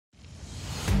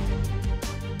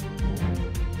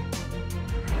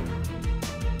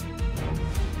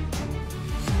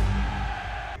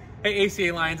Hey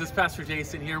ACA Lions, it's Pastor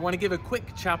Jason here. I want to give a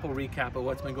quick chapel recap of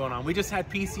what's been going on. We just had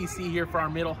PCC here for our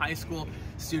middle high school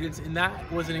students, and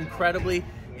that was an incredibly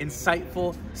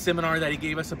insightful seminar that he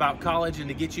gave us about college and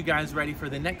to get you guys ready for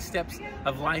the next steps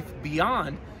of life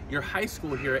beyond your high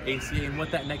school here at ACA and what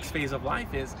that next phase of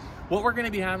life is. What we're going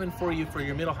to be having for you for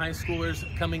your middle high schoolers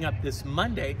coming up this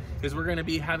Monday is we're going to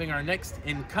be having our next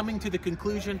and coming to the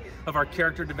conclusion of our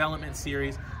character development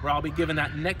series, where I'll be giving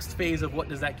that next phase of what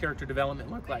does that character development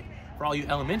look like. For all you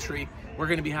elementary, we're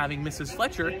going to be having Mrs.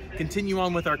 Fletcher continue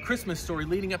on with our Christmas story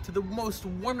leading up to the most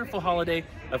wonderful holiday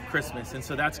of Christmas. And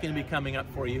so that's going to be coming up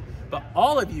for you. But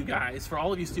all of you guys, for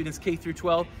all of you students K through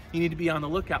 12, you need to be on the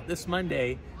lookout. This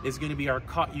Monday is going to be our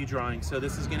Caught You drawing. So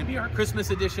this is going to be our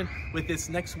Christmas edition, with this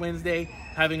next Wednesday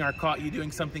having our Caught You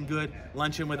doing something good,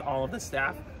 luncheon with all of the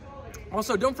staff.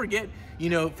 Also, don't forget,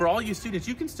 for all you students,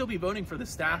 you can still be voting for the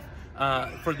staff,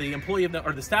 for the employee of the,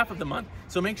 or the staff of the month.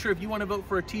 So make sure if you want to vote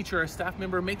for a teacher or a staff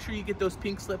member, make sure you get those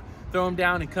pink slips, throw them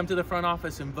down, and come to the front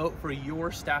office and vote for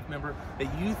your staff member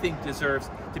that you think deserves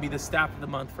to be the staff of the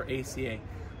month for ACA.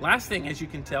 Last thing, as you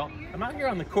can tell, I'm out here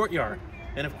on the courtyard.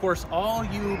 And of course, all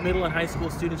you middle and high school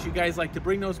students, you guys like to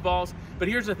bring those balls. But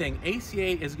here's the thing,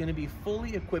 ACA is going to be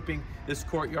fully equipping this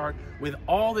courtyard with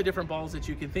all the different balls that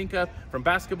you can think of, from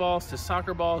basketballs to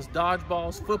soccer balls,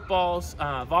 dodgeballs, footballs,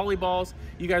 volleyballs.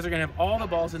 You guys are going to have all the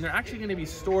balls, and they're actually going to be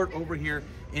stored over here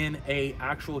in a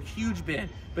actual huge bin.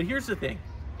 But here's the thing,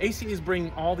 ACA is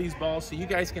bringing all these balls so you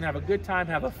guys can have a good time,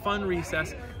 have a fun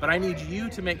recess, but I need you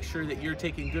to make sure that you're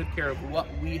taking good care of what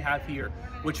we have here,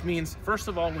 which means, first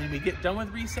of all, when we get done with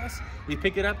recess, we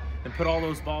pick it up and put all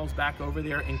those balls back over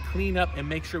there and clean up and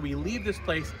make sure we leave this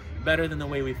place better than the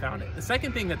way we found it. The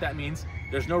second thing that means,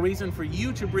 there's no reason for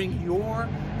you to bring your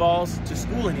balls to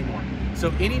school anymore.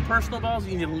 So any personal balls,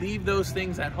 you need to leave those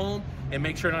things at home and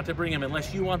make sure not to bring them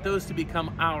unless you want those to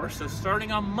become ours. So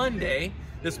starting on Monday,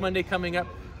 this Monday coming up,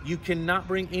 you cannot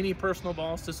bring any personal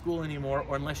balls to school anymore,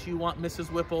 or unless you want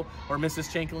Mrs. Whipple or Mrs.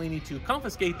 Ciancolini to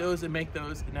confiscate those and make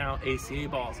those now ACA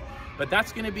balls. But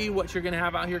that's going to be what you're going to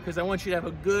have out here, because I want you to have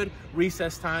a good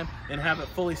recess time and have it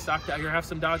fully stocked out here. Have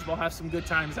some dodgeball, have some good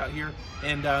times out here.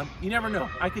 And you never know,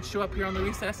 I could show up here on the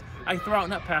recess. I throw out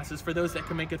nut passes for those that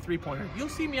can make a three-pointer. You'll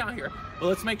see me out here. But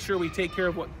let's make sure we take care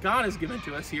of what God has given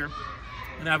to us here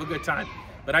and have a good time.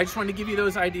 But I just wanted to give you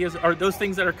those ideas, or those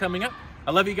things that are coming up. I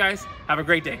love you guys. Have a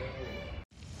great day.